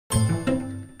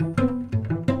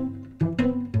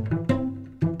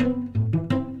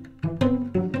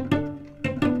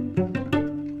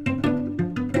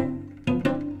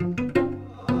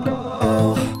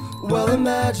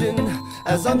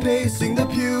I'm pacing the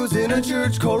pews in a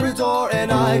church corridor,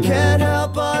 and I can't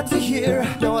help but to hear,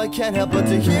 no, I can't help but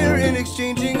to hear an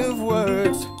exchanging of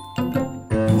words.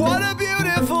 What a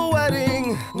beautiful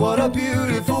wedding, what a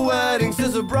beautiful wedding,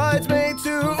 says a bridesmaid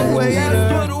to a waiter.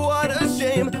 Yes,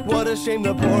 but what a shame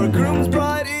the poor groom's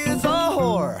bride is a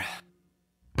whore.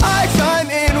 I chime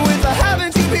in with a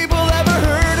haven't you people ever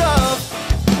heard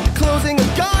of closing a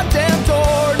goddamn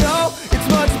door? No, it's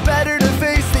much better to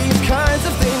face these kinds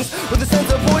of things with a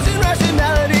sense of poison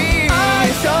rationality.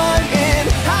 I chime in,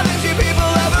 haven't you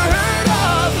people ever heard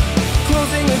of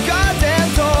closing a goddamn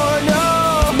door? No,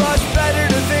 it's much better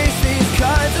to face these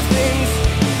kinds of things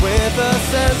with a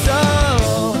sense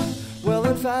of, well,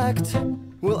 in fact,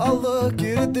 well, I'll look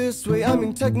at it this way. I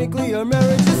mean, technically our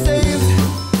marriage is saved.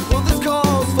 Well, this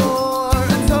calls for